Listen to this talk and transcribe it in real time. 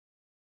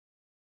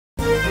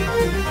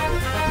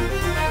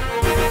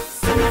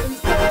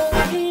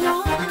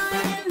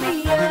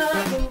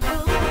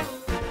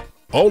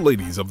All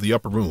ladies of the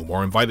Upper Room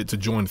are invited to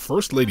join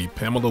First Lady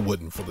Pamela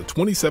Wooden for the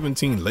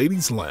 2017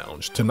 Ladies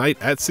Lounge tonight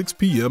at 6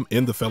 p.m.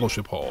 in the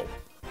Fellowship Hall.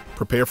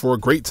 Prepare for a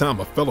great time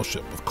of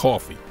fellowship with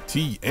coffee,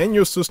 tea, and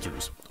your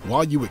sisters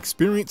while you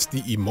experience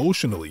the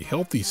Emotionally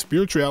Healthy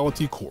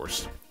Spirituality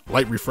course.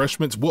 Light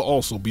refreshments will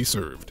also be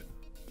served.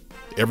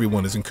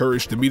 Everyone is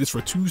encouraged to meet us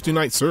for Tuesday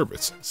night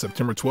service,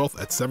 September 12th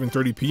at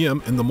 7:30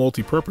 p.m. in the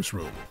Multipurpose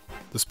Room.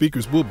 The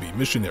speakers will be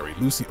Missionary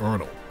Lucy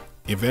Arnold,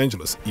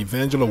 Evangelist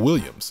Evangela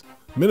Williams,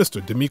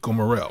 Minister D'Amico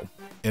Morel,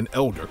 and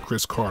Elder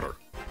Chris Carter.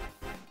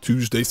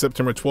 Tuesday,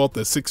 September 12th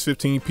at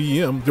 6:15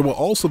 p.m., there will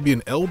also be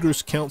an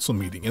Elders Council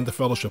meeting in the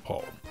Fellowship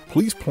Hall.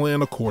 Please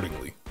plan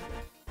accordingly.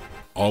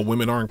 All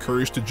women are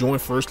encouraged to join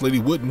First Lady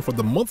Wooden for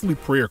the monthly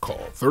prayer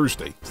call,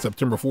 Thursday,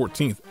 September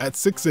 14th at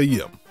 6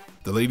 a.m.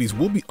 The ladies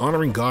will be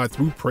honoring God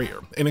through prayer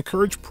and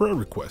encourage prayer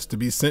requests to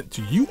be sent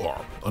to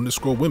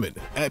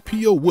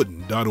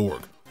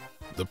UR_women@powooden.org.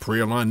 The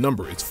prayer line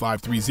number is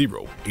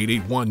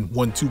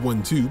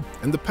 530-881-1212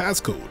 and the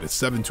passcode is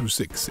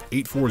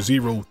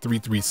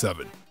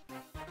 726-840-337.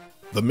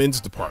 The Men's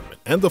Department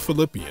and the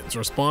Philippians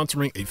are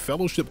sponsoring a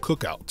fellowship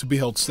cookout to be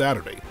held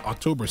Saturday,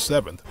 October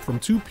 7th from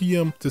 2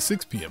 p.m. to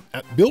 6 p.m.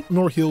 at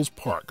Biltmore Hills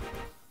Park.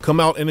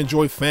 Come out and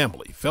enjoy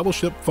family,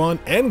 fellowship, fun,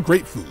 and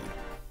great food.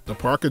 The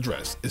park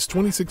address is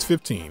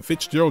 2615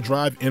 Fitzgerald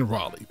Drive in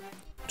Raleigh.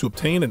 To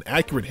obtain an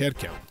accurate head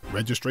count,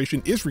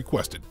 registration is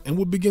requested and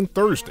will begin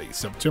Thursday,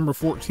 September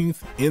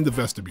 14th in the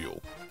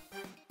vestibule.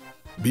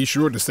 Be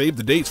sure to save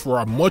the dates for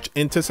our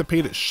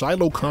much-anticipated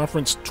Shiloh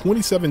Conference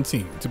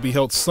 2017 to be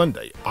held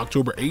Sunday,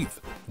 October 8th,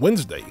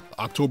 Wednesday,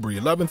 October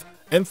 11th,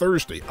 and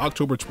Thursday,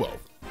 October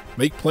 12th.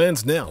 Make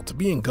plans now to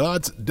be in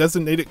God's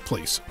designated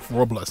place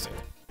for a blessing.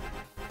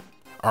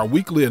 Our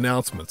weekly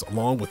announcements,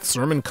 along with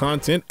sermon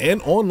content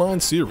and online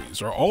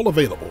series, are all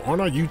available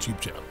on our YouTube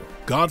channel,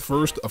 God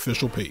First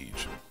Official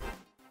Page.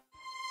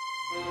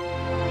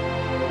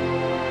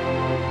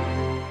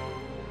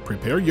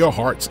 Prepare your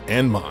hearts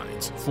and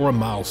minds for a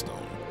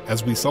milestone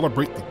as we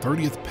celebrate the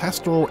 30th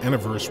pastoral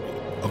anniversary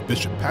of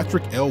Bishop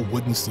Patrick L.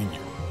 Wooden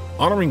Sr.,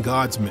 honoring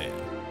God's man,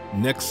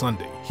 next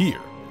Sunday here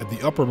at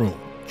the Upper Room,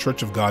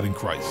 Church of God in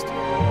Christ.